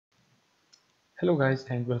Hello guys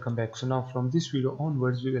and welcome back. So now from this video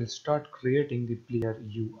onwards we will start creating the player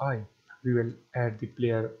UI. We will add the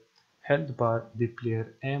player health bar, the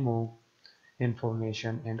player ammo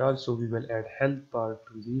information, and also we will add health bar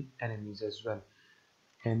to the enemies as well.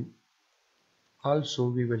 And also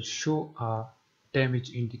we will show a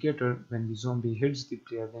damage indicator. When the zombie hits the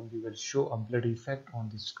player, then we will show a blood effect on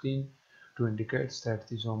the screen to indicate that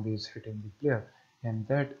the zombie is hitting the player, and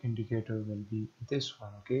that indicator will be this one.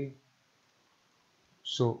 Okay,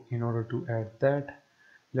 so in order to add that,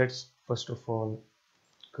 let's first of all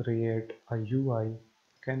create a UI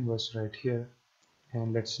canvas right here,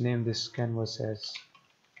 and let's name this canvas as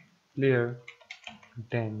player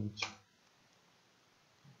damage.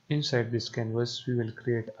 Inside this canvas we will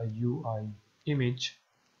create a UI image,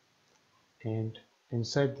 and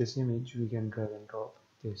inside this image we can drag and drop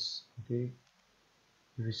this. Okay,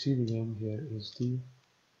 if you see the game, here is the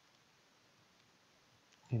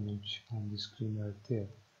image on the screen right there.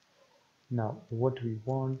 Now what we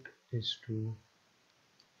want is to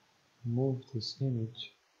move this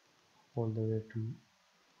image all the way to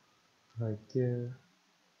right there.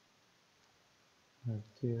 Right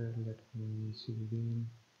there, let me see again.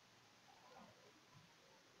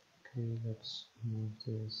 Okay, let's move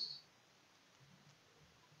this.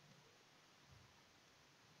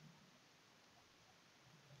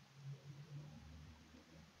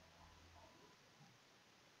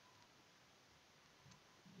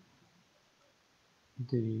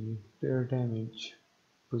 The player damage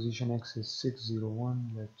position X is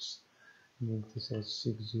 601. Let's make this as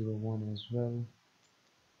 601 as well.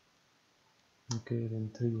 Okay, then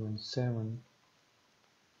 317.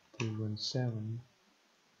 317.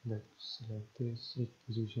 Let's select this. Its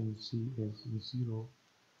position C is 0.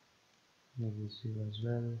 Make it 0 as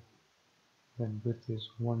well. Then width is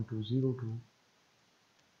 1202.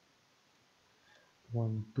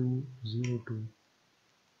 1202.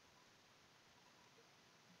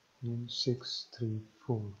 And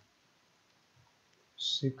 634.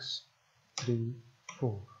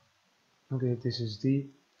 634. Okay, this is the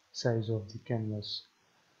size of the canvas.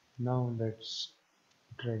 Now let's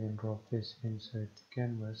drag and drop this inside the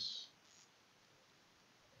canvas.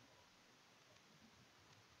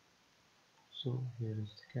 So here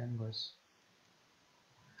is the canvas.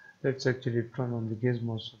 Let's actually turn on the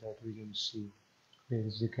gizmo so that we can see where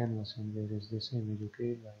is the canvas and where is this image.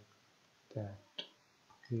 Okay, like that.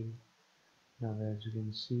 Okay, now as you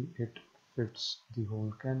can see, it fits the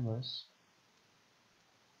whole canvas.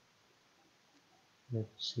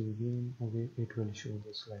 Let's see again. Okay, it will show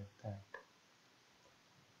this like that.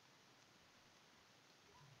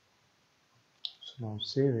 So now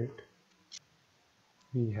save it.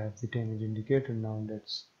 We have the damage indicator. Now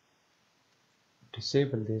let's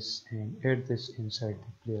disable this and add this inside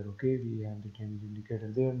the player. Okay, we have the damage indicator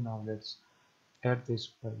there. Now let's add this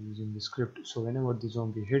by using the script. So whenever the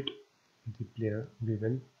zombie hit the player, we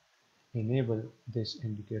will enable this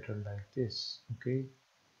indicator like this. Okay,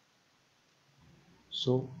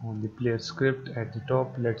 so on the player script at the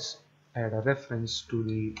top, let's add a reference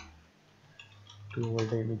to our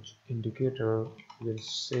damage indicator. We'll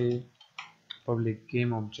say public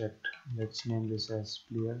game object. Let's name this as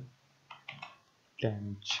player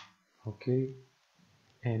damage. Okay,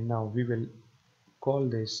 and now we will call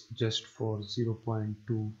this just for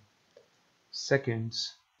 0.2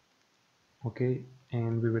 seconds. Okay,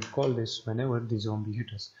 and we will call this whenever the zombie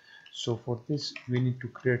hits us. So for this we need to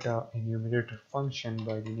create a enumerator function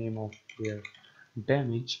by the name of player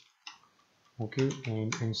damage. Okay,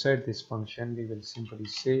 and inside this function we will simply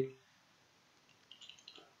say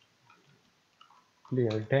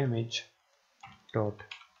player damage dot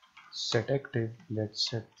set active. Let's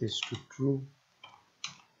set this to true,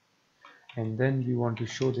 and then we want to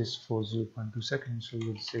show this for 0.2 seconds, so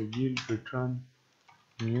we'll say yield return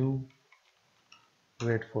new,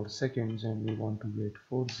 wait for seconds, and we want to wait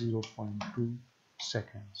for 0.2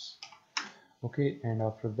 seconds. Okay, and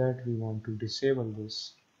after that we want to disable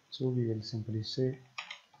this, so we will simply say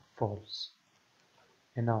false.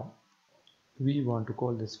 And now we want to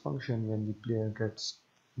call this function when the player gets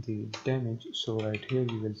the damage, so right here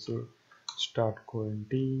we will say start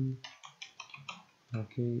quarantine.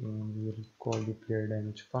 Okay, and we will call the player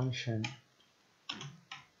damage function,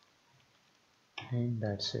 and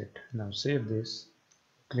that's it. Now save this,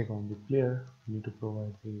 click on the player. We need to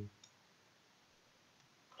provide the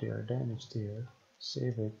player damage there,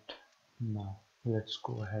 save it. Now let's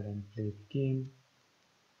go ahead and play the game.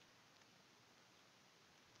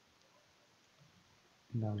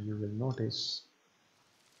 Now you will notice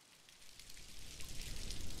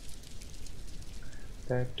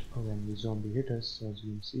that when the zombie hit us, as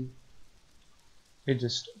you can see, it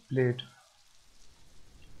just played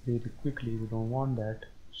very quickly. We don't want that,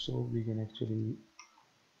 so we can actually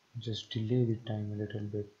just delay the time a little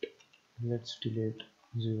bit. Let's delay it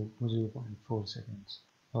 0.4 seconds.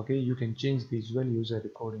 Okay, you can change these values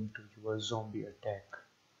according to your zombie attack.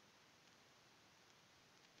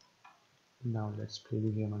 Now let's play the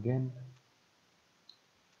game again.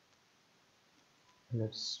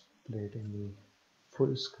 Let's play it in the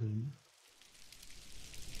full screen.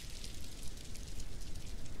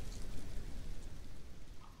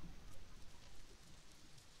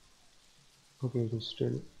 Okay, it is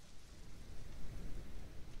still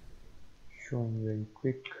showing very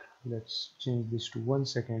quick. Let's change this to 1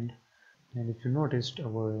 second. And if you noticed,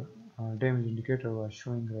 our damage indicator was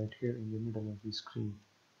showing right here in the middle of the screen,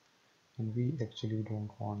 and we actually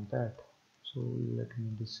don't want that. So let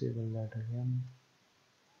me disable that again.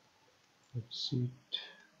 Let's see it.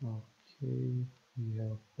 Okay, we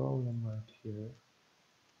have a problem right here.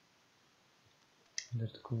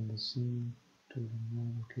 Let's go in the scene to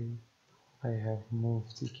remove. Okay, I have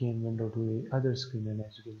moved the game window to the other screen, and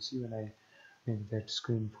as you can see, when I make that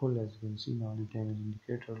screen full, as you can see now, the damage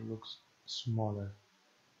indicator looks smaller.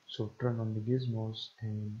 So turn on the gizmos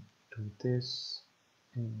and do this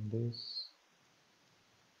and this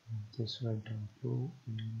went down blue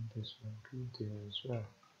and this went to there as well.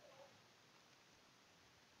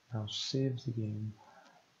 Now save the game.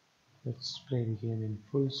 Let's play the game in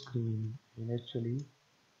full screen, and actually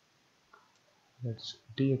let's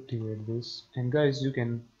deactivate this. And guys, you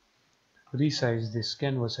can resize this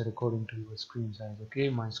canvas according to your screen size. Okay,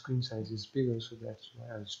 my screen size is bigger, so that's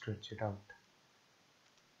why I'll stretch it out.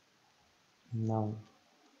 Now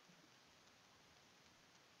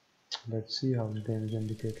let's see how the damage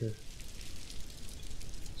indicator.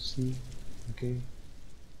 See, okay,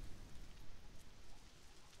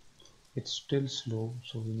 it's still slow,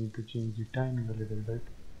 so we need to change the timing a little bit.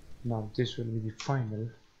 Now this will be the final.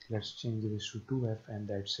 Let's change this to 2F, and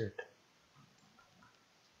that's it.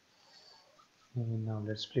 And now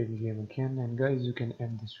let's play the game again. And guys, you can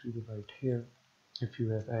end this video right here if you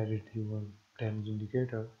have added your damage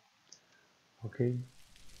indicator. Okay,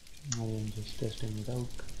 I am just testing it out.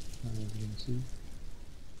 As you can see,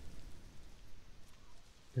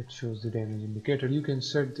 it shows the damage indicator. You can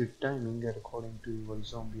set the timing according to your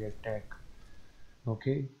zombie attack.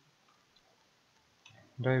 Okay,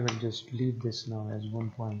 and I will just leave this now as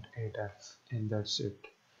 1.8F, and that's it.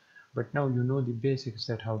 But now you know the basics,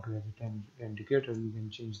 that how to have a time indicator. You can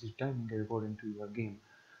change the timing according to your game.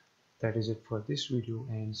 That is it for this video,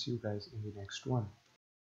 and see you guys in the next one.